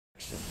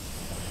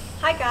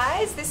Hi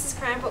guys, this is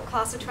Cranbrook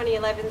Class of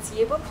 2011's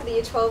yearbook for the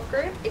Year 12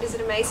 group. It is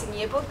an amazing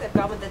yearbook. They've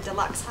gone with the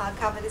deluxe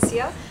hardcover this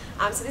year.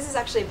 So this is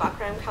actually a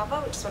Buckram cover,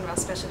 which is one of our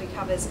specialty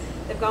covers.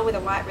 They've gone with a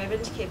white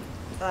ribbon to keep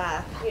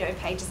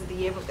pages of the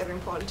yearbook that are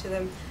important to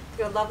them.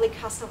 They've got a lovely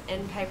custom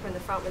end paper in the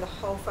front with a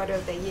whole photo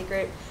of their year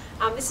group.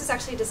 This is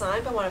actually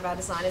designed by one of our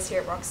designers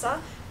here at Rockstar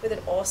with an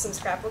awesome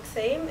scrapbook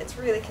theme. It's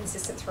really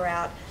consistent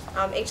throughout.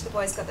 Each of the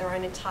boys got their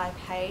own entire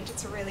page.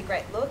 It's a really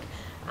great look.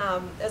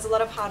 There's a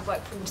lot of hard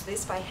work put into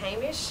this by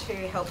Hamish, who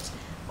helped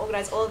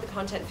organise all of the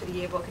content for the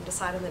yearbook and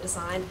decide on the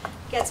design.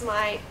 Gets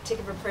my tick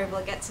of approval,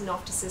 it gets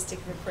Noftus' tick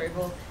of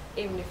approval,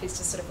 even if he's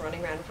just sort of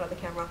running around in front of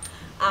the camera.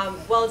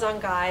 Well done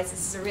guys,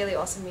 this is a really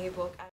awesome yearbook.